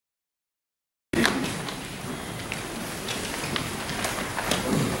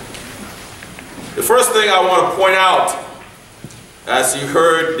The first thing I want to point out, as you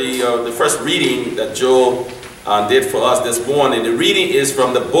heard the first reading that Joe did for us this morning, the reading is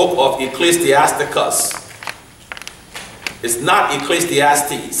from the book of Ecclesiasticus. It's not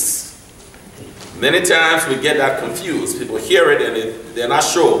Ecclesiastes. Many times we get that confused. People hear it and they're not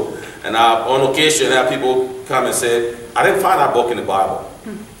sure. And on occasion, I have people come and say, I didn't find that book in the Bible.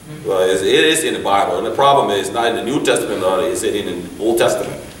 Well, it is in the Bible. And the problem is not in the New Testament, or is it in the Old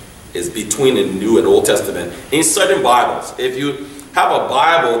Testament? It's between the New and Old Testament. In certain Bibles, if you have a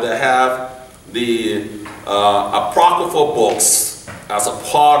Bible that have the apocryphal books as a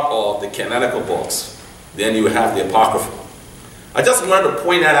part of the canonical books, then you have the apocryphal. I just wanted to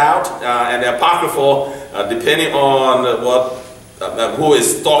point that out, and the apocryphal, depending on who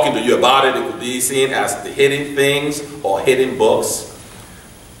is talking to you about it, it could be seen as the hidden things or hidden books.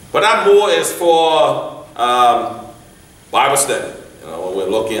 But that more is for Bible study, when we're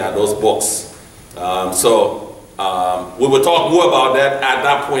looking at those books. We will talk more about that at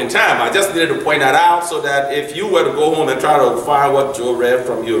that point in time. I just needed to point that out so that if you were to go home and try to find what Joe read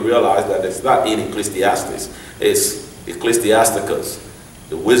from, you realize that it's not in Ecclesiastes. It's Ecclesiasticus,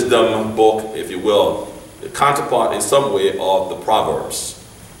 the wisdom book, if you will, the counterpart in some way of the Proverbs.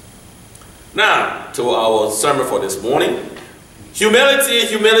 Now, to our sermon for this morning. Humility,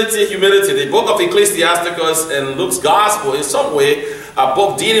 humility, humility. The book of Ecclesiasticus and Luke's Gospel in some way are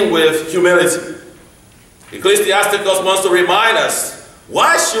both dealing with humility. Ecclesiasticus wants to remind us,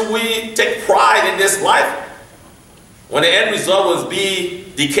 why should we take pride in this life when the end result will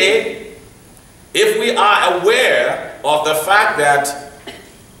be decay? If we are aware of the fact that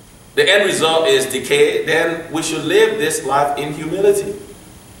the end result is decay, then we should live this life in humility.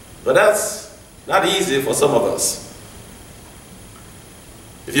 But that's not easy for some of us.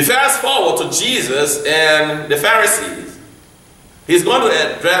 If you fast forward to Jesus and the Pharisees, he's going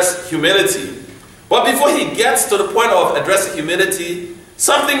to address humility. But before he gets to the point of addressing humility,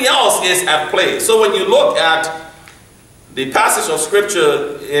 something else is at play. So when you look at the passage of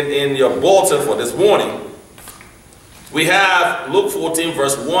scripture in your bulletin for this morning, we have Luke 14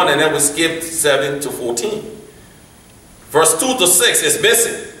 verse 1, and then we skip 7 to 14. Verse 2 to 6 is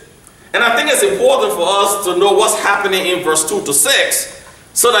missing. And I think it's important for us to know what's happening in verse 2 to 6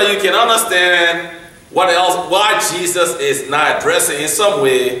 so that you can understand why Jesus is not addressing in some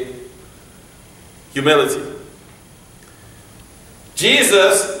way humility.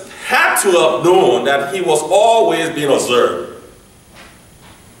 Jesus had to have known that he was always being observed.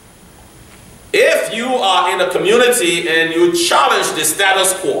 If you are in a community and you challenge the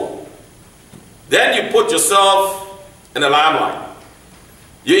status quo, then you put yourself in the limelight.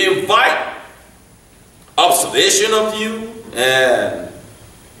 You invite observation of you, and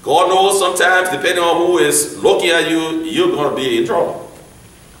God knows sometimes, depending on who is looking at you, you're going to be in trouble.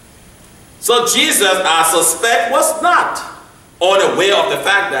 So Jesus, I suspect, was not unaware of the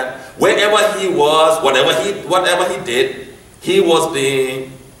fact that wherever he was, whatever he did, he was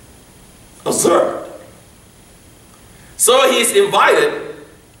being observed. So he's invited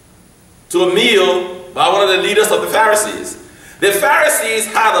to a meal by one of the leaders of the Pharisees. The Pharisees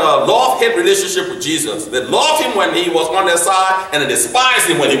had a love-hate relationship with Jesus. They loved him when he was on their side, and they despised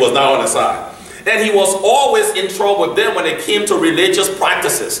him when he was not on their side. And he was always in trouble with them when it came to religious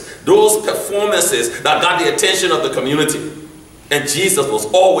practices, those performances that got the attention of the community. And Jesus was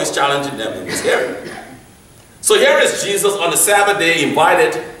always challenging them in this area. So here is Jesus on the Sabbath day,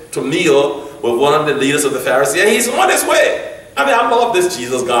 invited to meal with one of the leaders of the Pharisees, and he's on his way. I mean, I love this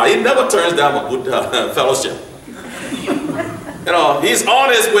Jesus guy. He never turns down a good fellowship. He's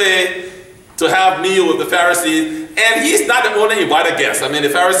on his way to have meal with the Pharisees, and he's not the only invited guest. I mean, the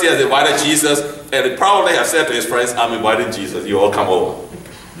Pharisee has invited Jesus, and he probably has said to his friends, I'm inviting Jesus, you all come over.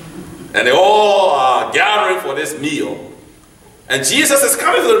 And they all are gathering for this meal. And Jesus is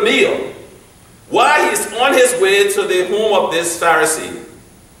coming to the meal. While he's on his way to the home of this Pharisee,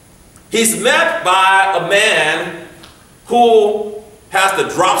 he's met by a man who has the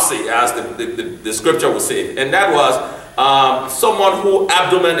dropsy, as the scripture would say. And that was someone whose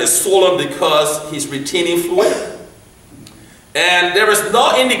abdomen is swollen because he's retaining fluid. And there is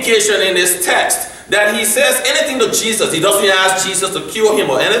no indication in this text that he says anything to Jesus. He doesn't ask Jesus to cure him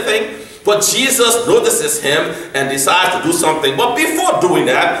or anything. But Jesus notices him and decides to do something. But before doing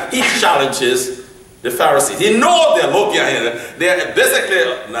that, he challenges the Pharisees. He knows they're looking at him. They're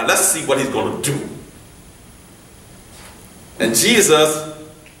basically, now let's see what he's going to do. And Jesus,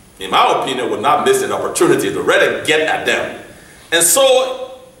 in my opinion, would not miss an opportunity to really get at them. And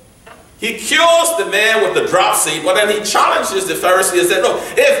so he cures the man with the dropsy, but then he challenges the Pharisee and said, look,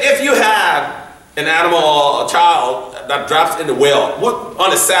 if you had an animal or a child that drops in the well on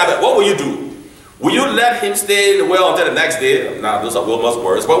the Sabbath, what will you do? Will you let him stay in the well until the next day? Now, those are Wilma's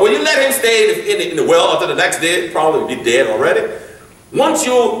words. But will you let him stay in the well until the next day? Probably be dead already. Won't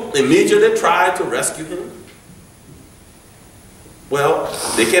you immediately try to rescue him? Well,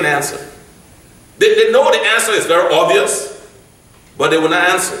 they can't answer. They know the answer is very obvious, but they will not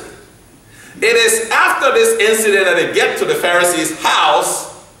answer. It is after this incident that they get to the Pharisees' house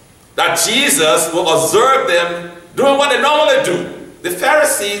that Jesus will observe them doing what they normally do. The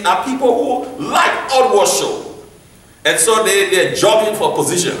Pharisees are people who like outward show. And so they're jogging for a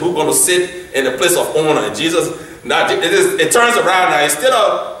position. Who's going to sit in the place of honor? And Jesus, now it turns around now. Instead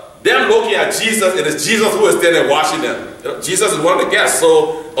of them looking at Jesus, it is Jesus who is standing watching them. Jesus is one of the guests,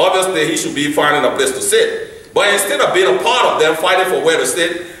 so obviously he should be finding a place to sit. But instead of being a part of them, fighting for where to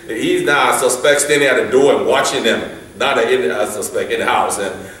sit, he's now a suspect standing at the door and watching them. Not a suspect in the house.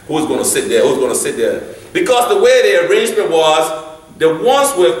 And who's going to sit there? Who's going to sit there? Because the way the arrangement was, the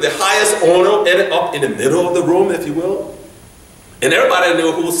ones with the highest honor ended up in the middle of the room, if you will. And everybody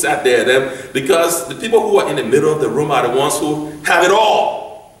knew who sat there then, because the people who are in the middle of the room are the ones who have it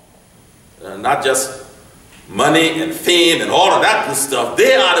all. Not just money and fame and all of that good stuff.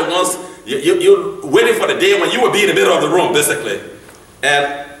 They are the ones, you're waiting for the day when you will be in the middle of the room, basically.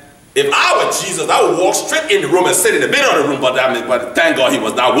 And if I were Jesus, I would walk straight in the room and sit in the middle of the room, but thank God he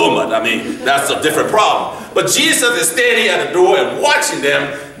was not Wilmot. I mean, that's a different problem. But Jesus is standing at the door and watching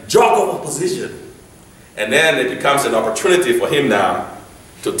them jog over position. And then it becomes an opportunity for him now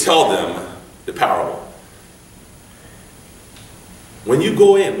to tell them the parable. When you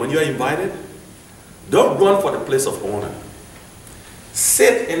go in, when you're invited, don't run for the place of honor.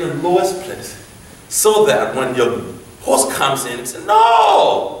 Sit in the lowest place so that when your host comes in, say,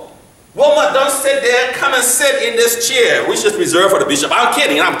 no! Wilma, don't sit there. Come and sit in this chair. We should reserve for the bishop. I'm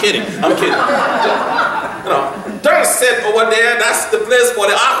kidding. You know, don't sit over there. That's the place for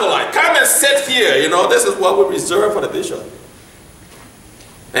the acolyte. Come and sit here. You know, this is what we reserve for the bishop.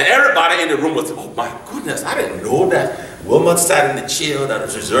 And everybody in the room was, oh my goodness, I didn't know that Wilma sat in the chair that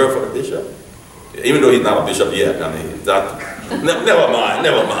was reserved for the bishop. Even though he's not a bishop yet. I mean, never mind.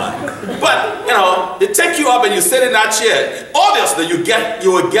 But, you know, they take you up and you sit in that chair. Obviously, you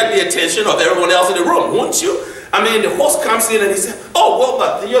will get the attention of everyone else in the room, won't you? I mean, the host comes in and he says, oh, well,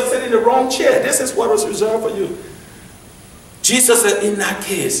 but you're sitting in the wrong chair. This is what was reserved for you. Jesus said, in that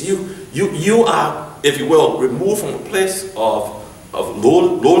case, you are, if you will, removed from a place of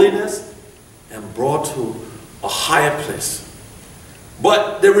lowliness and brought to a higher place.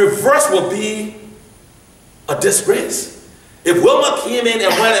 But the reverse will be a disgrace. If Wilma came in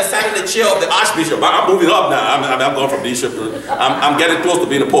and went and sat in the chair of the archbishop, I'm moving up now. I'm going from bishop to, I'm getting close to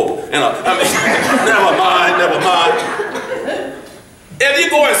being a pope. You know, I mean, never mind. If you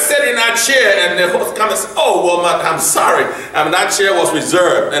go and sit in that chair and the host comes and says, oh, Wilma, I'm sorry. I mean, that chair was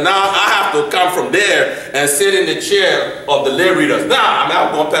reserved. And now I have to come from there and sit in the chair of the lay readers. Now,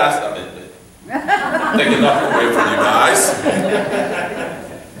 I'm going past, taking nothing away from you guys.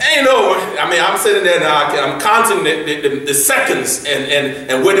 And you know, I mean, I'm sitting there now, I'm counting the seconds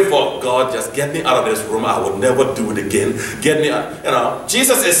and waiting for God, just get me out of this room. I will never do it again. Get me out. You know,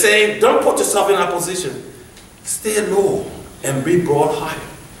 Jesus is saying, don't put yourself in that position. Stay low and be brought higher.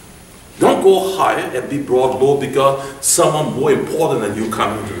 Don't go higher and be brought low because someone more important than you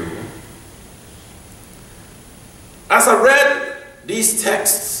come into the room. As I read these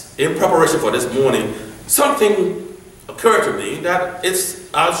texts in preparation for this morning, something occurred to me that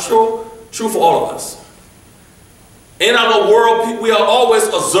I'll show true for all of us. In our world, we are always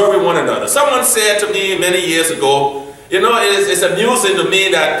observing one another. Someone said to me many years ago, you know, it's amusing to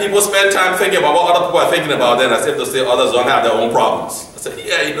me that people spend time thinking about what other people are thinking about, then as if to say others don't have their own problems. I said,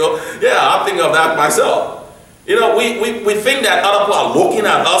 yeah, you know, yeah, I'm thinking of that myself. You know, we think that other people are looking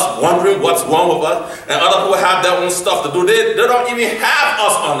at us, wondering what's wrong with us, and other people have their own stuff to do. They don't even have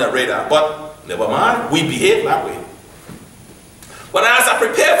us on their radar, but never mind, we behave that way. But as I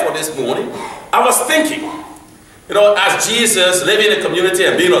prepared for this morning, I was thinking, you know, as Jesus living in the community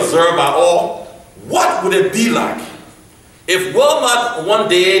and being observed by all, what would it be like if Wilmot one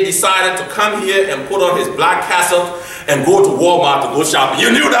day decided to come here and put on his black cassock and go to Walmart to go shopping?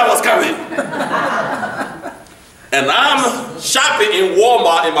 You knew that was coming. And I'm shopping in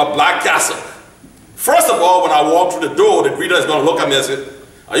Walmart in my black cassock. First of all, when I walk through the door, the greeter is going to look at me and say,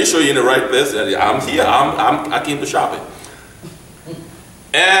 are you sure you're in the right place? And I'm here. I came to shopping.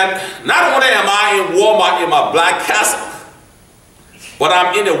 And not only am I in Walmart in my black cassock, but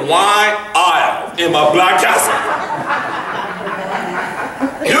I'm in the wine aisle in my black cassock.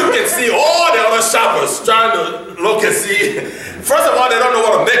 You can see all the other shoppers trying to look and see. First of all, they don't know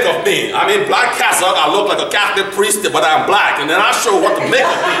what to make of me. I mean, black cassock, I look like a Catholic priest, but I'm black, and then I show what to make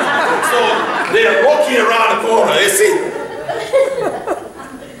of me. So they're walking around the corner, you see.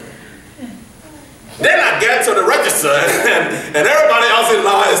 Then I get to the register, and everybody else in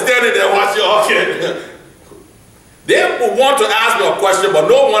line is standing there watching, okay. They will want to ask me a question,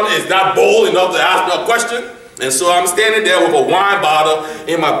 but no one is that bold enough to ask me a question. And so I'm standing there with a wine bottle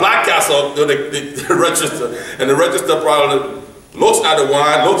in my black cassock, the register, and the register probably looks at the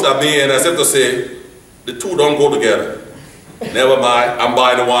wine, looks at me, and as if to say, the two don't go together. Never mind, I'm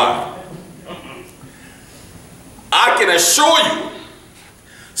buying the wine. I can assure you,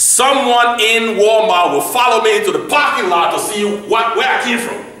 someone in Walmart will follow me into the parking lot to see where I came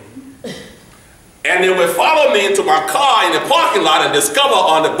from. And they will follow me into my car in the parking lot and discover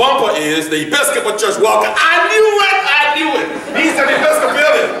on the bumper is the Episcopal Church welcome. I knew it. He's an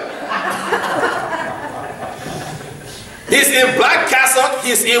Episcopalian. He's in black cassock,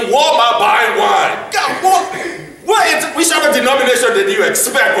 he's in Walmart buying wine. God, which other denomination did you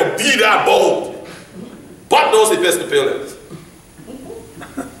expect to be that bold? But those Episcopalians.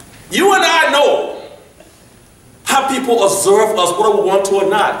 You and I know how people observe us, whether we want to or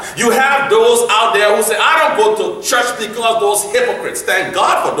not. You have those out there who say, I don't go to church because those hypocrites. Thank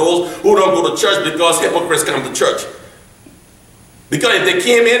God for those who don't go to church because hypocrites come to church. Because if they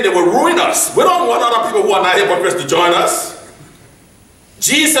came in, they would ruin us. We don't want other people who are not hypocrites to join us.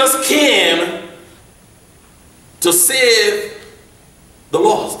 Jesus came to save the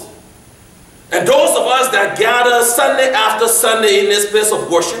lost. And those of us that gather Sunday after Sunday in this place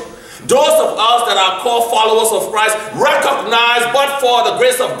of worship, those of us that are called followers of Christ, recognize, but for the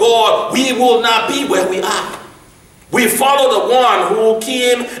grace of God, we will not be where we are. We follow the one who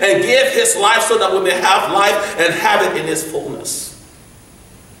came and gave his life so that we may have life and have it in his fullness.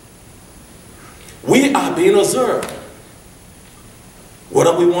 We are being observed,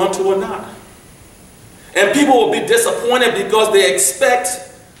 whether we want to or not. And people will be disappointed because they expect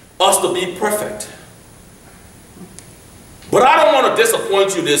us to be perfect. But I don't want to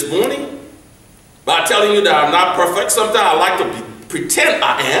disappoint you this morning by telling you that I'm not perfect. Sometimes I like to pretend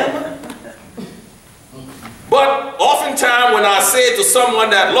I am. But oftentimes when I say to someone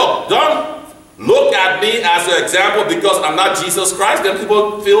that, look, don't look at me as an example because I'm not Jesus Christ, then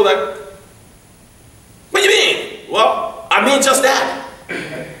people feel like, what do you mean? Well, I mean just that.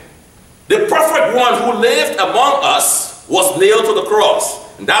 The perfect one who lived among us was nailed to the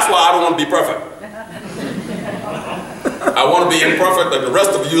cross. And that's why I don't want to be perfect. I want to be imperfect like the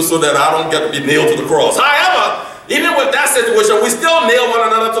rest of you so that I don't get to be nailed to the cross. However, even with that situation, we still nail one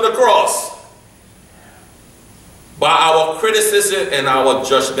another to the cross. By our criticism and our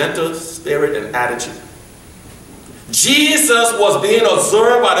judgmental spirit and attitude. Jesus was being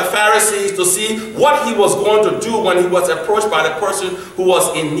observed by the Pharisees to see what he was going to do when he was approached by the person who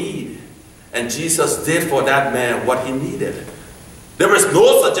was in need. And Jesus did for that man what he needed. There is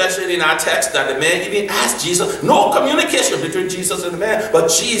no suggestion in our text that the man even asked Jesus, no communication between Jesus and the man,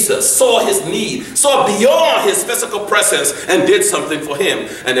 but Jesus saw his need, saw beyond his physical presence and did something for him.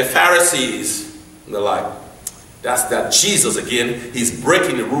 And the Pharisees, they're like, that's that Jesus again, he's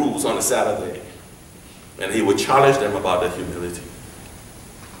breaking the rules on a Saturday. And he would challenge them about their humility.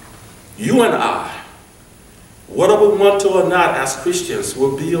 You and I, whether we want to or not as Christians,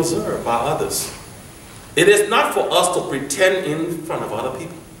 will be observed by others. It is not for us to pretend in front of other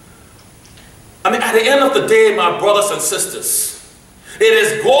people. I mean, at the end of the day, my brothers and sisters, it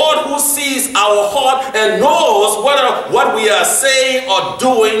is God who sees our heart and knows whether what we are saying or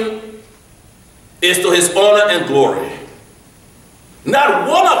doing is to his honor and glory. Not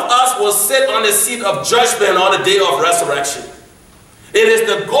one of us will sit on the seat of judgment on the day of resurrection. It is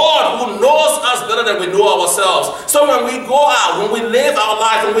the God who knows us better than we know ourselves. So when we go out, when we live our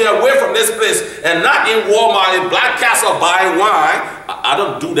life, when we are away from this place, and not in Walmart, in Black Castle buying wine, I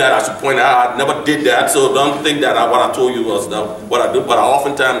don't do that, I should point out. I never did that, so don't think that what I told you was what I do. But I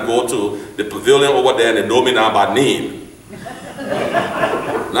oftentimes go to the pavilion over there and they know me now by name.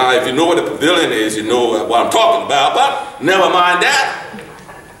 Now, if you know what the pavilion is, you know what I'm talking about, but never mind that.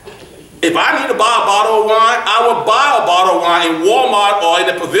 If I need to buy a bottle of wine, I will buy a bottle of wine in Walmart or in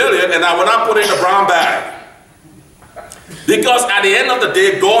the pavilion, and I will not put it in a brown bag. Because at the end of the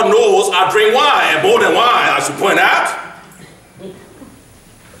day, God knows I drink wine, and more than wine, I should point out.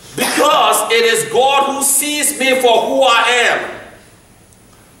 Because it is God who sees me for who I am.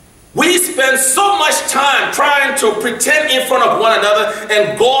 We spend so much time trying to pretend in front of one another,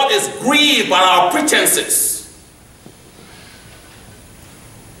 and God is grieved by our pretenses.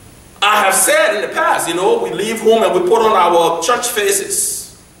 I have said in the past, you know, we leave home and we put on our church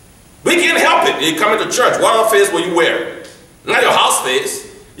faces. We can't help it. You come into church, what face will you wear? Not your house face.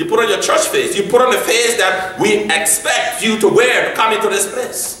 You put on your church face. You put on the face that we expect you to wear to come into this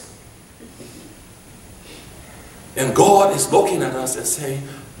place. And God is looking at us and saying,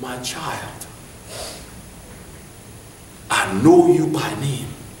 my child, I know you by name.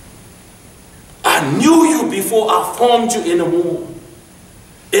 I knew you before I formed you in the womb.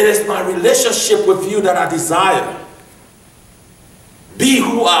 It is my relationship with you that I desire. Be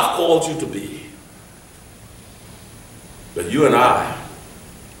who I've called you to be. But you and I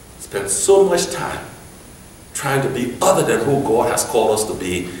spend so much time trying to be other than who God has called us to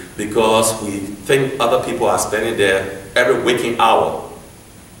be, because we think other people are spending their every waking hour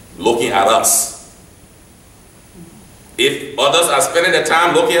looking at us. If others are spending their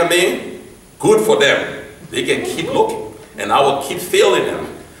time looking at me, good for them. They can keep looking, and I will keep failing them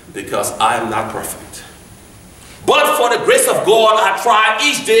because I am not perfect. But for the grace of God, I try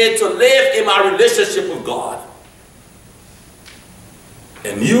each day to live in my relationship with God.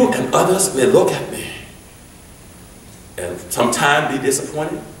 And you and others may look at me and sometimes be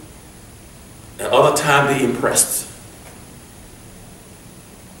disappointed, and other times be impressed.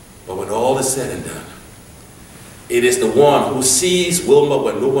 But when all is said and done, it is the one who sees Wilma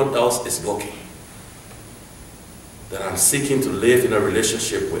when no one else is looking that I'm seeking to live in a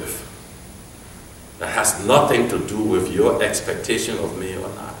relationship with, that has nothing to do with your expectation of me or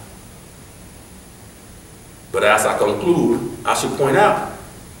not. But as I conclude, I should point out,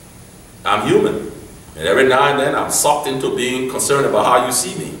 I'm human. And every now and then I'm sucked into being concerned about how you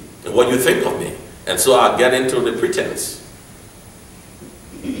see me and what you think of me. And so I get into the pretense.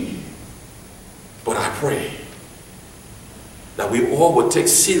 But I pray that we all would take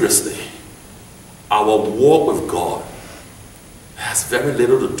seriously our walk with God. It has very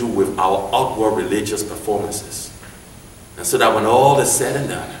little to do with our outward religious performances. And so that when all is said and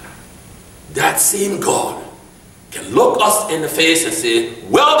done, that same God can look us in the face and say,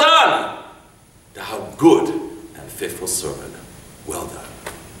 well done, thou good and faithful servant.